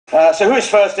So who is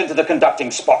first into the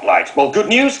conducting spotlight? Well, good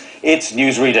news, it's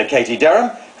newsreader Katie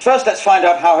Derham. First, let's find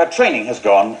out how her training has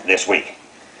gone this week.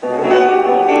 So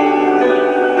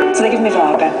they give me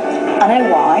Wagner. I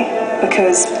know why,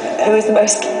 because who is the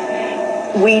most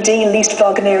weedy, least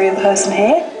Wagnerian person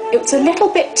here? It's a little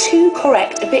bit too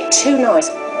correct, a bit too nice.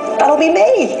 That'll be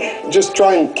me! Just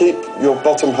try and keep your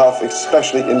bottom half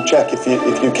especially in check if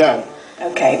you can.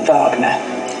 OK, Wagner.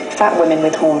 Fat women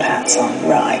with horned hats on.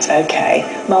 Right, OK.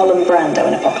 Marlon Brando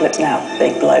in Apocalypse Now.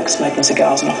 Big bloke smoking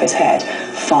cigars and off his head.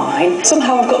 Fine.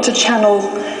 Somehow I've got to channel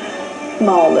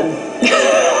Marlon.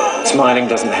 Smiling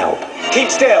doesn't help. Keep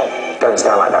still. Don't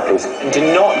stand like that, please. And do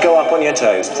not go up on your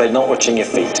toes. They're not watching your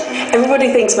feet.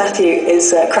 Everybody thinks Matthew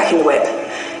is cracking the whip.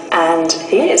 And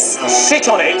he is. Sit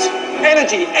on it.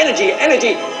 Energy, energy,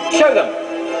 energy. Show them.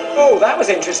 Oh, that was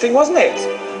interesting, wasn't it?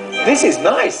 This is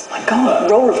nice. My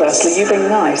God, role reversal, you being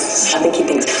nice. I think he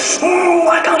thinks,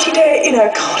 why can't you do it? You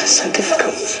know, God, it's so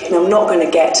difficult. And I'm not going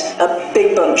to get a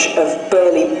big bunch of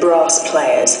burly brass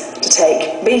players to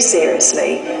take me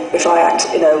seriously if I act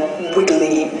in a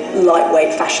wiggly,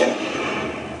 lightweight fashion.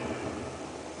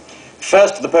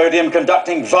 First to the podium,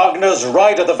 conducting Wagner's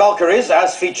Ride of the Walkyries,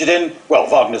 as featured in, well,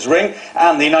 Wagner's Ring,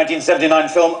 and the 1979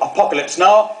 film Apocalypse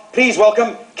Now. Please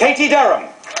welcome Katie Derham.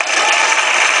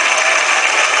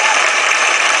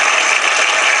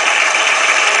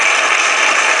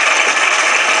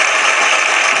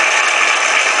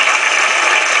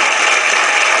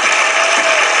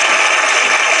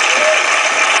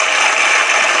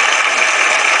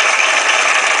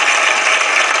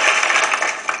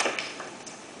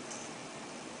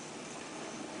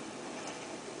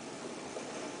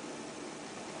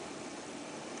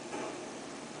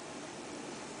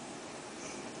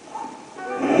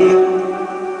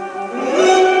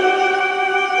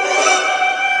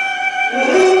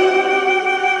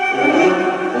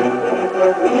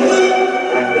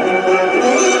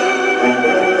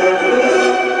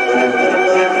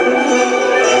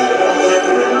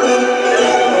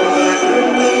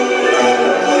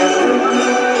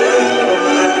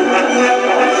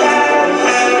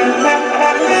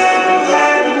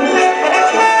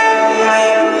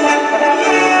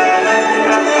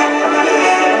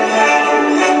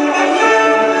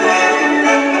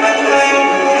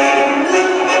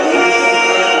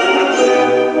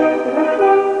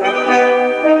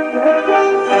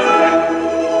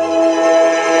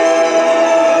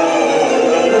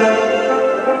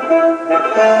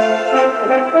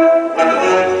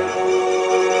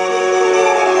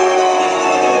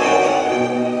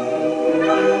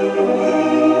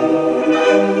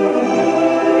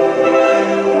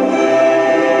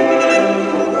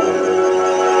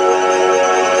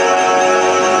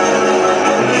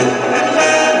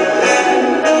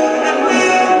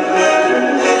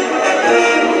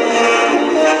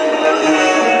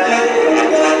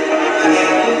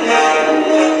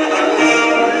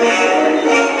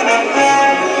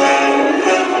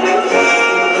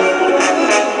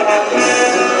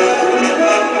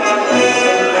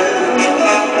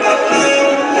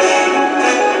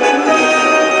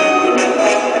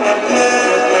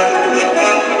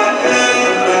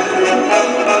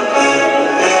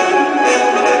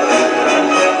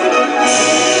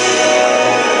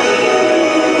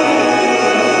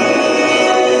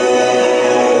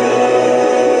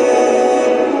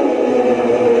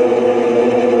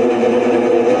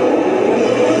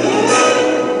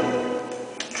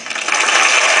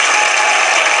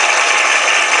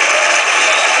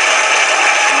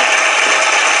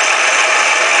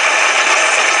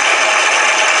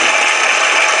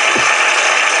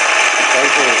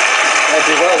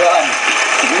 Well done.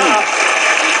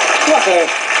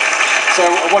 So,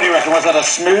 what do you reckon? Was that a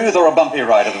smooth or a bumpy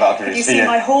ride of the Walkyries? Did you see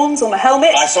my horns on the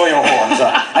helmet? I saw your horns.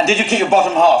 And did you keep your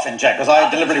bottom half in check? Because I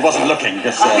deliberately wasn't looking.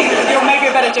 I think you're maybe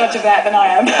a better judge of that than I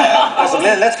am. Awesome.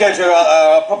 Let's go to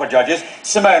our proper judges.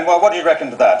 Simone, what do you reckon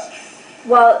to that?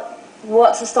 Well,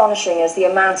 what's astonishing is the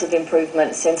amount of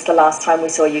improvement since the last time we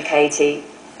saw you, Katie.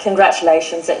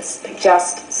 Congratulations, it's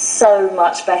just so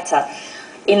much better.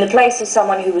 In the place of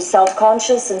someone who was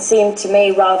self-conscious and seemed to me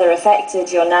rather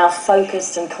affected, you're now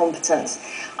focused and competent.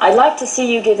 I'd like to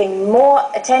see you giving more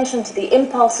attention to the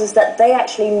impulses that they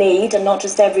actually need and not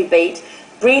just every beat.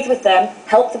 Breathe with them,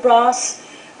 help the brass,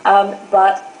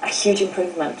 but a huge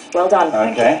improvement. Well done.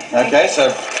 Okay, so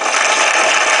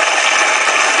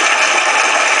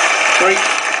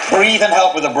breathe and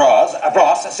help with the brass.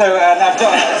 So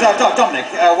now, Dominic,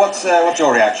 what's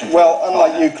your reaction? Well,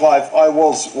 unlike you, Clive, I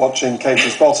was watching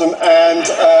Katie's bottom, and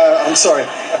I'm sorry,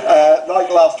 like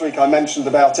last week I mentioned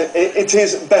about it, it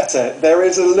is better. There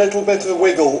is a little bit of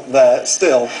wiggle there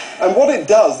still, and what it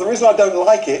does, the reason I don't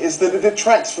like it, is that it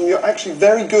detracts from your actually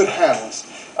very good hands.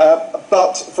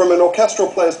 But from an orchestral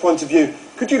player's point of view,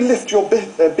 could you lift your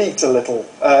beat a little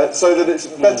so that it's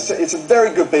better? It's a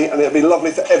very good beat, and it'll be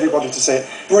lovely for everybody to see it.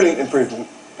 Brilliant improvement.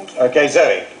 Thank you. Okay,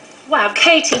 Zoe. Wow,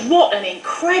 Katie, what an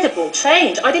incredible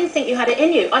change. I didn't think you had it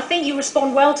in you. I think you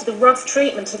respond well to the rough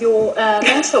treatment of your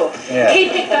mentor. Yeah.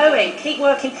 Keep it going, keep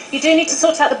working. You do need to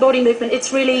sort out the body movement. It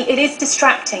is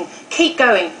distracting. Keep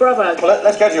going, bravo. Well,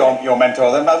 let's go to your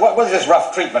mentor then. What is this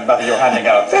rough treatment method you're handing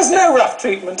out? There's no rough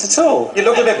treatment at all. You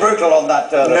looked a bit brutal on that.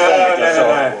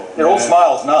 No. You're all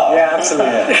smiles now. Yeah,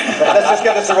 absolutely. Let's just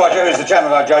get to Sir Roger, who's the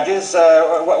chairman of our judges.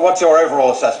 What's your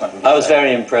overall assessment? I was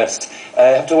very impressed. You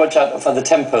have to watch out for the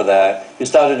tempo there. You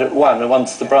started at 1, and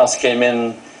once the brass came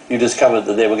in, you discovered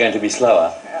that they were going to be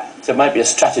slower. So it might be a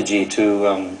strategy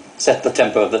to set the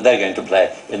tempo that they're going to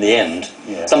play in the end.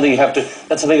 Yeah. Something you have to.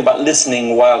 That's something about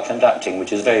listening while conducting,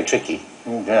 which is very tricky.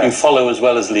 Yeah. You follow as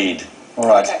well as lead. All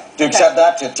right. Okay. Do you accept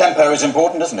that? Tempo is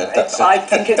important, isn't it? That's I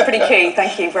think it's pretty key.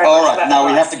 Thank you very All much. right. For that Now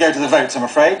we advice. have to go to the votes, I'm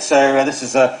afraid. So this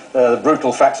is the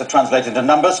brutal facts are translated into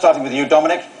numbers. Starting with you,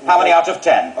 Dominic. How many out of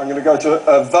 10? I'm going to go to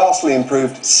a vastly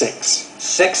improved 6.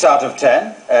 6 out of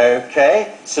 10.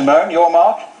 Okay. Simone, your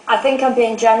mark? I think I'm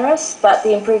being generous, but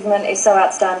the improvement is so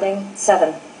outstanding.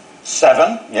 7.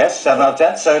 7. Yes, 7 out of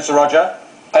 10. So, Sir Roger?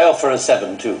 I offer a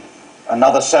 7 too.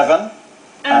 Another 7.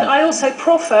 And I also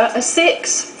proffer a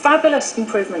 6. Fabulous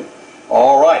improvement.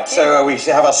 All right, so we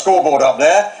have our scoreboard up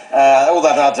there. All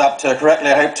that adds up to correctly,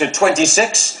 I hope, to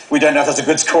 26. We don't know if that's a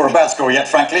good score or a bad score yet,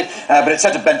 frankly. But it's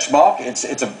set a benchmark.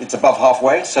 It's above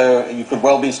halfway, so you could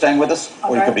well be staying with us,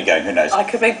 or you could be going, who knows. I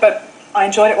could be, but I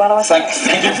enjoyed it while I was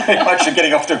Thank you very much for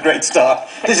getting off to a great start.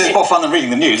 This is more fun than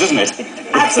reading the news, isn't it?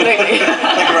 Absolutely.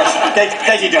 Thank you very much.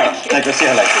 Katie Derham. Thank you. See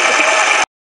you later.